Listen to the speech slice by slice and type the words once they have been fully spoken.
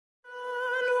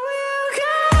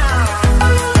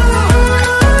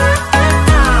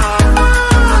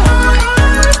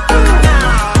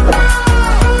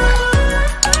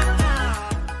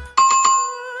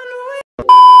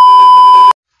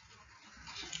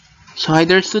So hi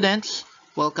there students,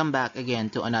 welcome back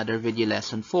again to another video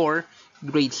lesson for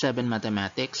grade 7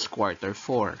 mathematics quarter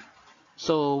 4.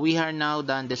 So we are now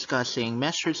done discussing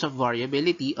measures of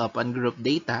variability of ungroup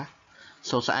data.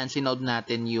 So saan sinod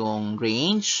natin yung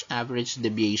range, average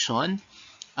deviation,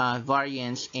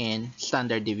 variance, and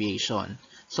standard deviation.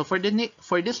 So for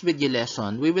this video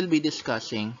lesson, we will be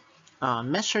discussing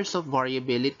measures of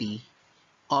variability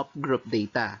of group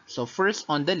data. So first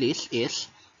on the list is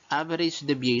average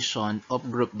deviation of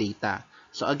group data.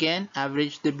 So again,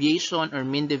 average deviation or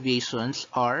mean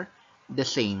deviations are the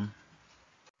same.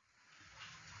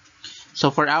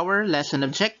 So for our lesson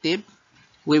objective,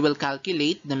 we will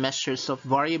calculate the measures of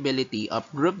variability of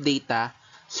group data,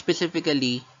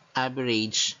 specifically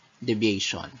average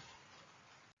deviation.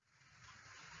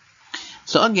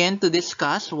 So again, to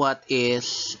discuss what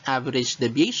is average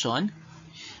deviation,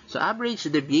 so average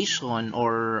deviation,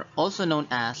 or also known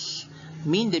as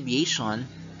mean deviation,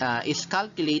 is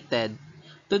calculated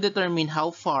to determine how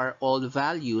far all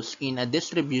values in a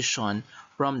distribution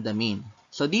from the mean.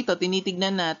 So dito,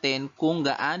 tinitignan natin kung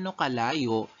gaano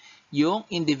kalayo yung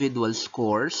individual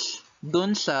scores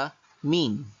dun sa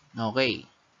mean. Okay.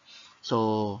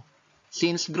 So,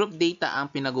 since group data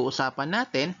ang pinag-uusapan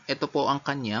natin, ito po ang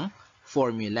kanyang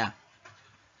formula.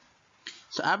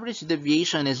 So average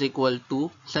deviation is equal to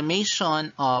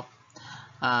summation of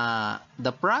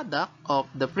the product of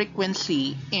the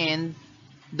frequency and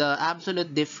the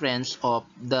absolute difference of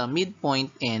the midpoint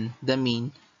and the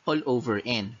mean all over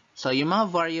n. So yung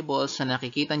mga variables na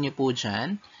nakikita nyo po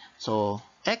dyan, so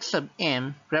x sub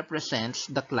m represents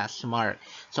the class mark.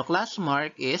 So class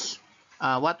mark is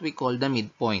what we call the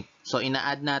midpoint. So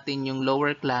ina-add natin yung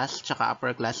lower class tsaka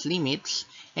upper class limits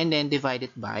and then divide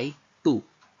it by 2.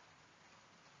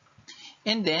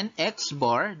 And then x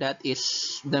bar, that is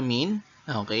the mean,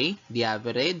 okay, the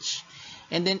average.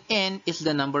 And then n is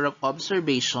the number of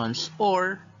observations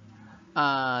or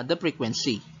the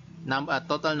frequency,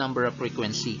 total number of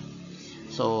frequency.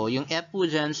 So yung F po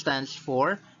dyan stands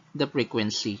for the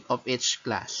frequency of each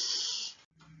class.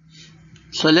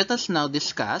 So let us now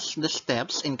discuss the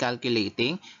steps in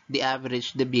calculating the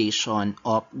average deviation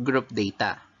of group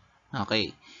data.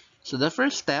 Okay, so the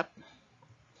first step,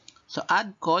 so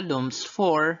add columns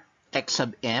for x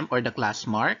sub m or the class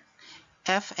mark,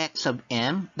 fx sub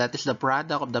m, that is the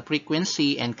product of the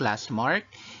frequency and class mark,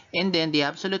 and then the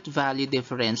absolute value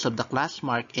difference of the class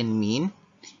mark and mean,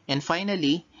 and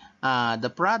finally,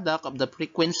 the product of the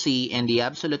frequency and the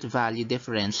absolute value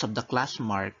difference of the class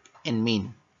mark and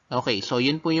mean. Okay, so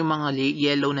yun po yung mga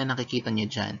yellow na nakikita nyo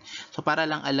dyan. So para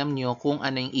lang alam nyo kung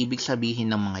ano yung ibig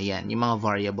sabihin ng mga yan, yung mga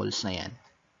variables na yan.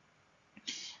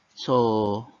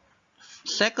 So,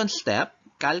 second step,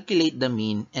 calculate the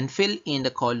mean and fill in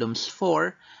the columns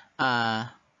for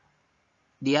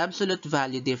the absolute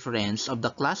value difference of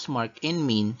the class mark and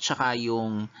mean, tsaka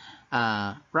yung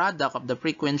product of the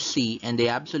frequency and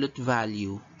the absolute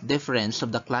value difference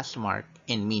of the class mark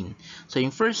and mean. So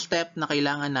yung first step na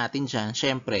kailangan natin dyan,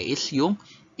 syempre, is yung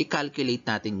i-calculate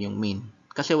natin yung mean.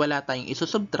 Kasi wala tayong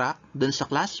isusubtract dun sa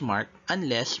class mark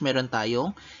unless meron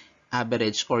tayong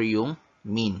average or yung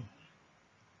mean.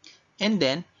 And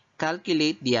then,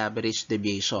 calculate the average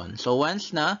deviation. So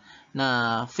once na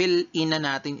fill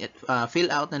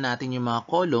out na natin yung mga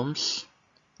columns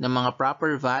ng mga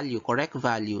proper value, correct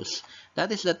values,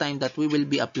 that is the time that we will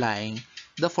be applying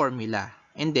the formula.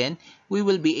 And then we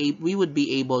would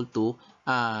be able to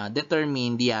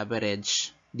determine the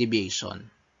average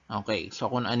deviation. Okay, so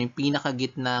kung ano yung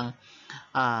pinakagitnang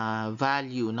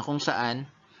value na kung saan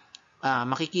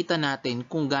makikita natin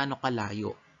kung gaano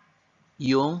kalayo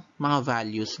yung mga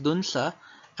values dun sa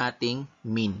ating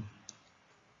mean.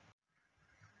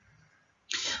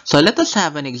 So let us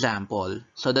have an example.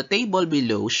 So the table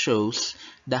below shows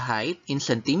the height in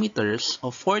centimeters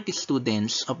of 40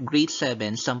 students of grade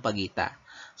 7 Sampaguita.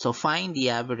 So find the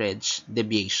average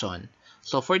deviation.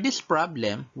 So for this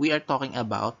problem, we are talking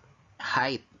about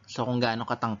height. So kung gaano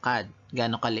katangkad,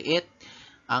 gaano kaliit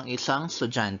ang isang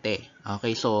estudyante.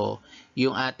 Okay, so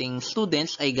yung ating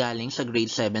students ay galing sa grade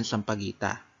 7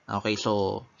 Sampaguita. Okay,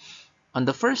 so on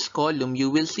the first column, you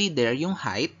will see there yung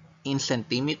height in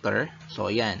centimeter.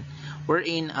 So ayan, we're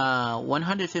in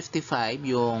 155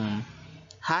 yung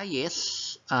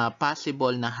highest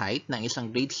possible na height ng isang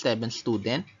grade 7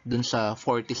 student dun sa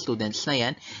 40 students na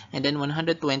yan. And then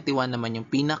 121 naman yung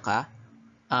pinaka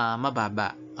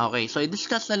mababa. Okay, so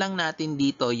i-discuss na lang natin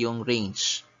dito yung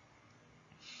range.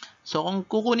 So, kung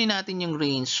kukunin natin yung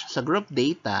range sa group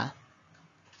data,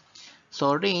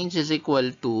 so range is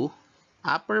equal to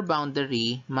upper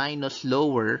boundary minus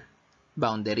lower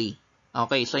boundary.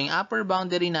 Okay, so yung upper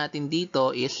boundary natin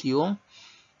dito is yung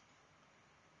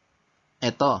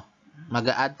Ito,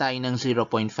 mag-a-add tayo ng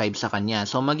 0.5 sa kanya.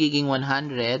 So, magiging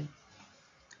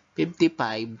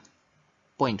 155.5.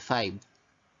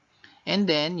 And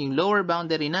then, yung lower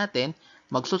boundary natin,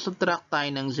 magsusubtract tayo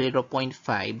ng 0.5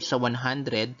 sa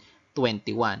 121.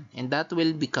 And that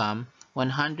will become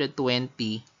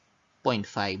 120.5.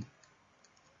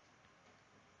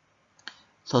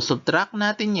 So, subtract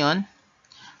natin yon.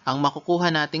 Ang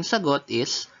makukuha nating sagot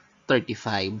is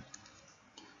 35.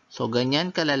 So,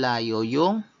 ganyan kalalayo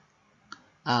yung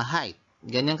height.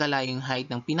 Ganyan kalayo yung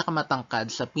height ng pinakamatangkad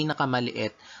sa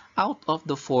pinakamaliit out of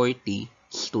the 40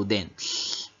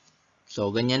 students. So,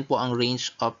 ganyan po ang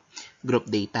range of group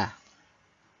data.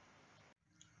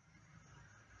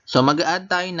 So, mag-add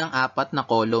tayo ng 4 na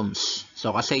columns.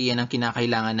 So, kasi yan ang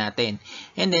kinakailangan natin.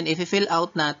 And then, i-fill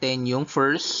out natin yung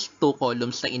first 2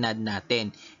 columns na in-add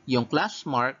natin. Yung class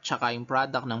mark, tsaka yung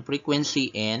product ng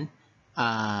frequency and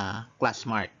class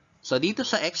mark. So, dito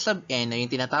sa x sub n,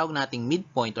 yung tinatawag nating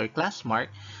midpoint or class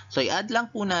mark, so, i-add lang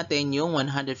po natin yung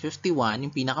 151, yung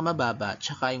pinakamababa,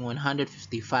 tsaka yung 155.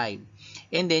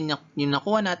 And then, yung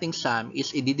nakuha nating sum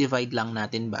is i-divide lang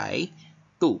natin by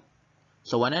 2.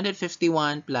 So,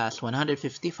 151 plus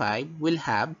 155 will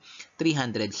have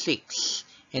 306.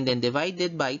 And then,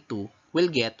 divided by 2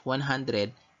 will get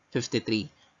 153.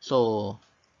 So,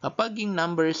 kapag yung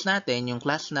numbers natin, yung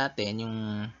class natin,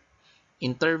 yung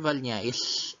interval niya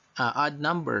is odd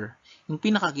number, yung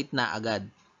pinakagitna agad,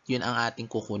 yun ang ating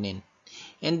kukunin.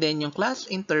 And then, yung class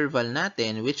interval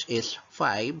natin, which is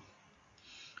 5,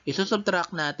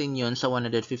 isusubtract natin yun sa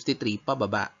 153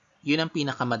 pababa. Yun ang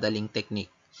pinakamadaling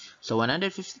technique. So,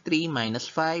 153 minus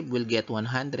 5 will get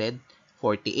 148.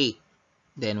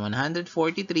 Then, 143,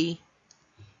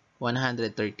 138,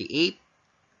 133,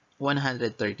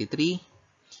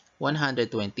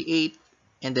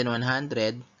 128, and then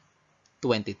 123.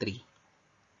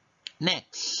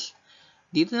 Next,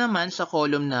 dito naman sa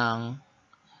column ng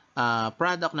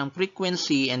product ng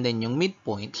frequency and then yung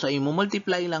midpoint, so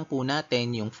i-multiply lang po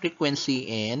natin yung frequency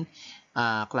and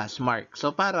class mark.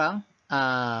 So parang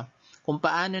kung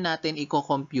paano natin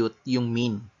i-compute yung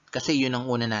mean. Kasi yun ang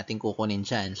una natin kukunin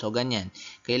dyan. So ganyan.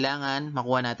 Kailangan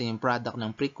makuha natin yung product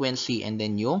ng frequency and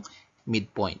then yung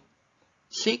midpoint.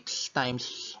 6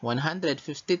 times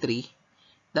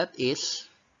 153, that is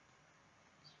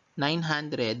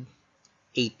 918.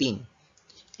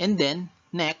 And then,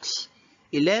 next,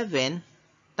 11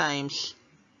 times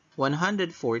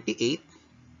 148,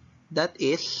 that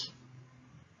is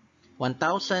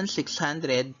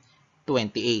 1,628.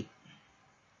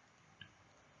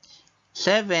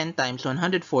 7 times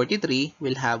 143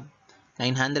 will have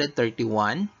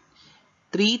 931.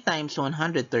 3 times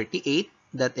 138,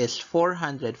 that is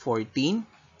 414.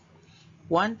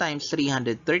 1 times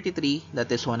 333, that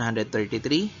is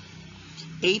 133.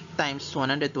 8 times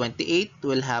 128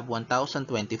 will have 1,024.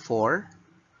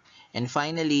 And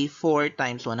finally, 4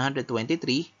 times 123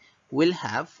 will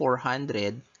have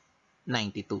 492.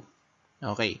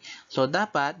 Okay. So,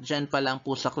 dapat, dyan pa lang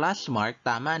po sa class mark,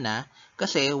 tama na.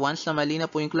 Kasi, once na mali na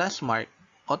po yung class mark,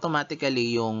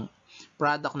 automatically yung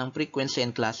product ng frequency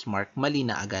and class mark, mali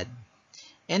na agad.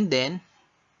 And then,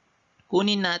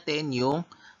 kunin natin yung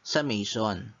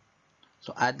summation.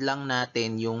 So, add lang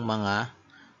natin yung mga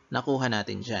nakuha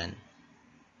natin dyan.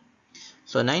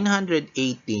 So, 918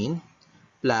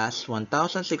 plus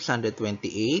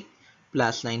 1,628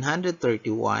 plus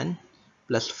 931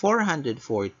 plus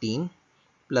 414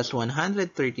 plus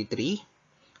 133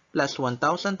 plus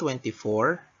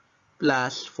 1,024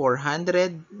 plus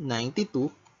 492.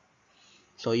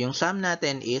 So, yung sum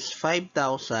natin is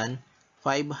 5,540.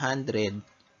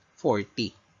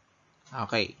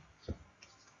 Okay.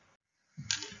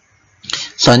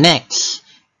 So, next,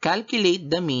 calculate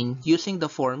the mean using the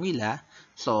formula.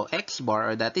 So, x bar,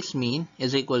 or that is mean,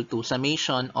 is equal to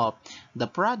summation of the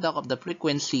product of the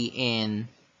frequency and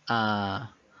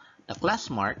the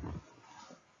class mark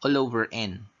all over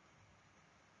n.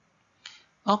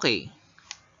 Okay.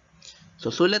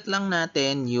 So, sulat lang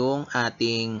natin yung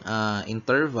ating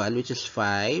interval, which is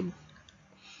 5.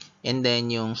 And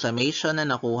then, yung summation na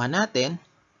nakuha natin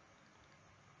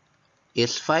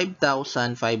is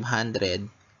 5,540.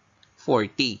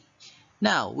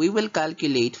 Now, we will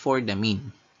calculate for the mean.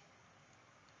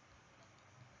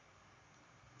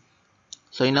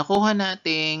 So, yung nakuha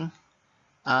nating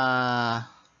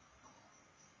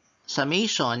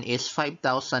summation is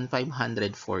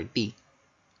 5,540.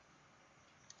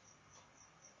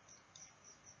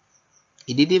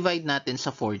 I-divide natin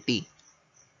sa 40.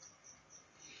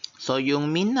 So, yung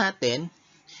mean natin,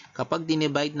 kapag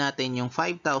dinivide natin yung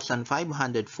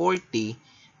 5,540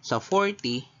 sa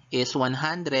 40 is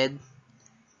 138.5.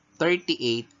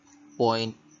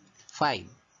 10.5.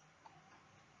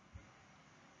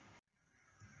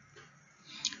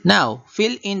 Now,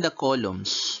 fill in the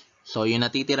columns. So, yung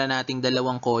natitira nating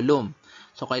dalawang column.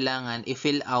 So, kailangan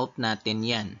i-fill out natin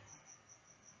yan.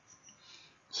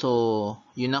 So,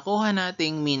 yung nakuha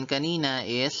nating mean kanina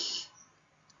is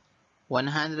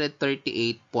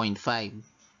 138.5.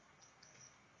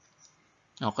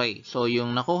 Okay, so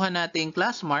yung nakuha nating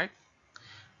class mark,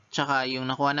 tsaka yung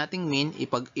nakuha nating mean,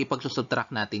 ipagsusubtract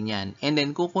natin yan. And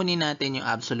then, kukunin natin yung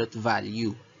absolute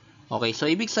value. Okay, so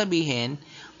ibig sabihin,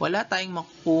 wala tayong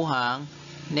makukuhang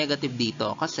negative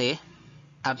dito kasi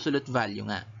absolute value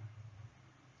nga.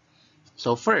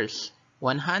 So first,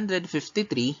 153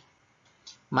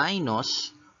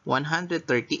 minus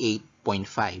 138.5.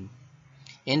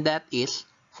 And that is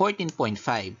 14.5.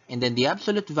 And then the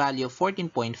absolute value of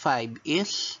 14.5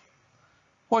 is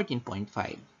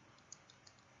 14.5.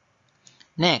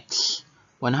 Next,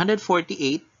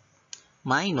 148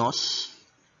 minus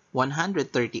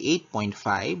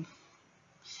 138.5,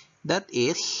 that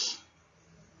is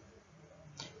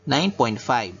 9.5.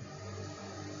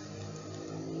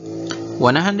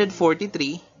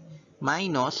 143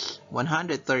 minus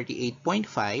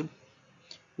 138.5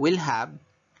 will have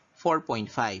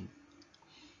 4.5.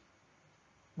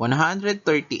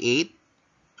 138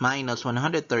 minus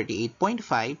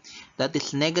 138.5, that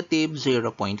is negative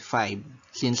 0.5.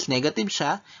 Since negative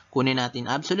siya, kunin natin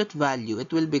absolute value,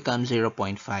 it will become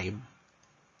 0.5.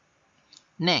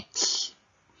 Next,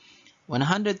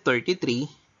 133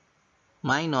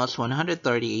 minus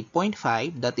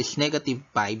 138.5, that is negative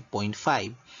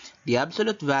 5.5. The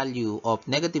absolute value of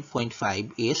negative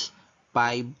 0.5 is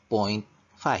 5.5.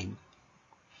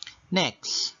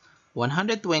 Next,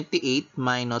 128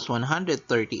 minus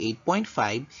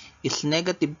 138.5 is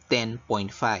negative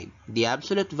 10.5. The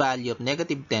absolute value of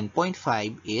negative 10.5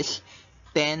 is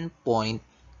 10.5.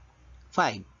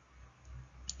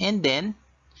 And then,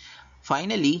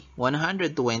 finally,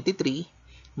 123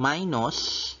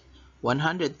 minus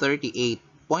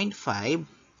 138.5,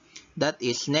 that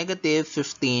is negative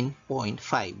 15.5.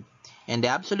 And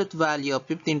the absolute value of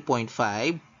 15.5,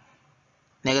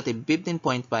 negative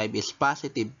 15.5 is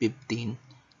positive 15.5.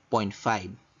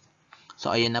 So,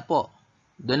 ayan na po.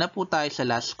 Doon na po tayo sa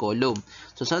last column.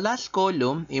 So, sa last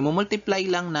column, i-multiply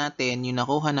lang natin yung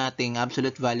nakuha nating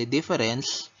absolute value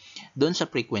difference doon sa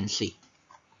frequency.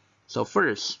 So,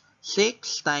 first,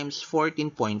 6 times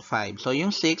 14.5. So, yung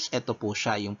 6, ito po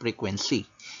siya, yung frequency.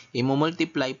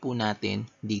 I-multiply po natin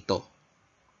dito.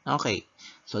 Okay.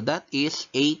 So, that is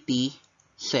 87.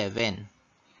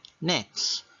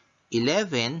 Next,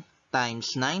 11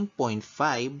 times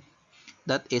 9.5,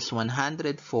 that is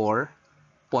 104.5.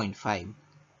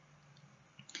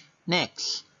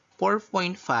 Next,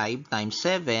 4.5 times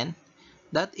 7,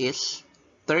 that is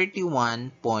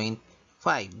 31.5.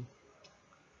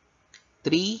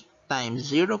 3 times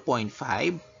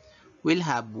 0.5 will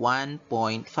have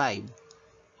 1.5.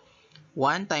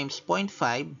 1 times 0.5,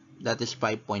 that is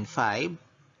 5.5.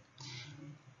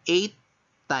 8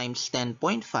 times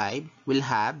 10.5 will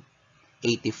have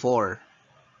 84.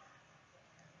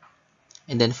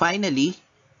 And then finally,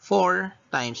 4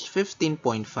 times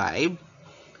 15.5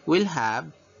 will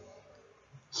have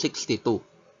 62.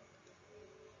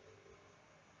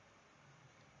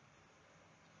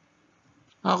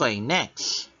 Okay,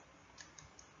 next.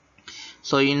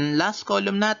 So, yung last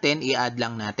column natin, i-add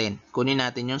lang natin. Kunin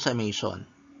natin yung summation.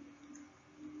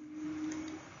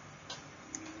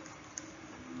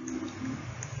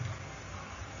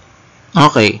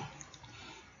 Okay.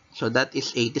 So, that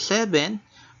is 87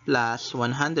 plus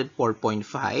 104.5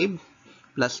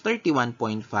 plus 31.5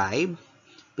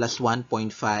 plus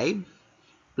 1.5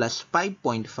 plus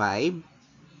 5.5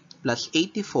 plus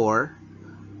 84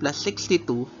 plus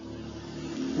 62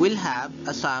 will have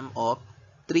a sum of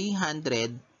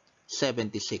 376.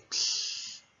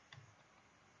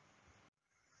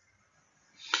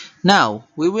 Now,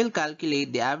 we will calculate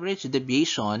the average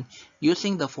deviation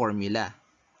using the formula.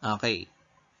 Okay.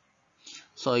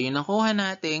 So, yung nakuha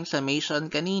nating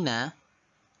summation kanina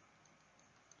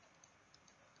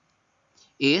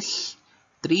is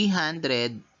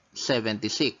 376.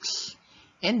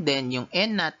 And then, yung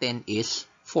n natin is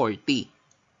 40.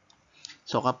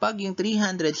 So, kapag yung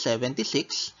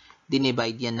 376,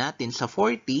 dinivide yan natin sa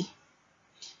 40,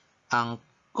 ang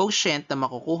quotient na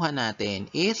makukuha natin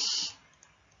is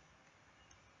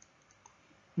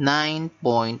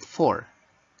 9.4.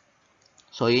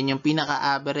 So, yun yung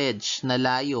pinaka-average na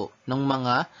layo ng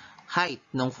mga height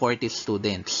ng 40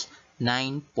 students.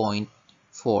 9.4.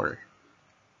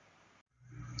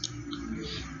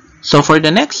 So, for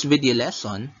the next video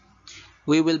lesson,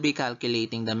 we will be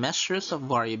calculating the measures of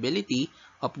variability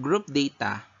of group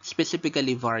data,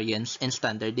 specifically variance and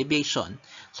standard deviation.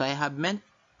 So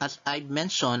as I've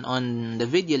mentioned on the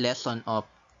video lesson of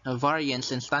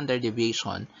variance and standard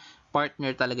deviation,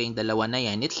 partner talaga yung dalawa na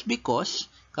yan. It's because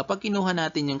kapag kinuha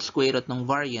natin yung square root ng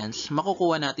variance,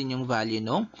 makukuha natin yung value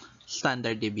ng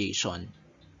standard deviation.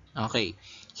 Okay.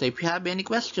 So if you have any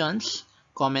questions,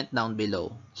 comment down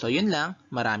below. So yun lang.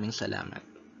 Maraming salamat.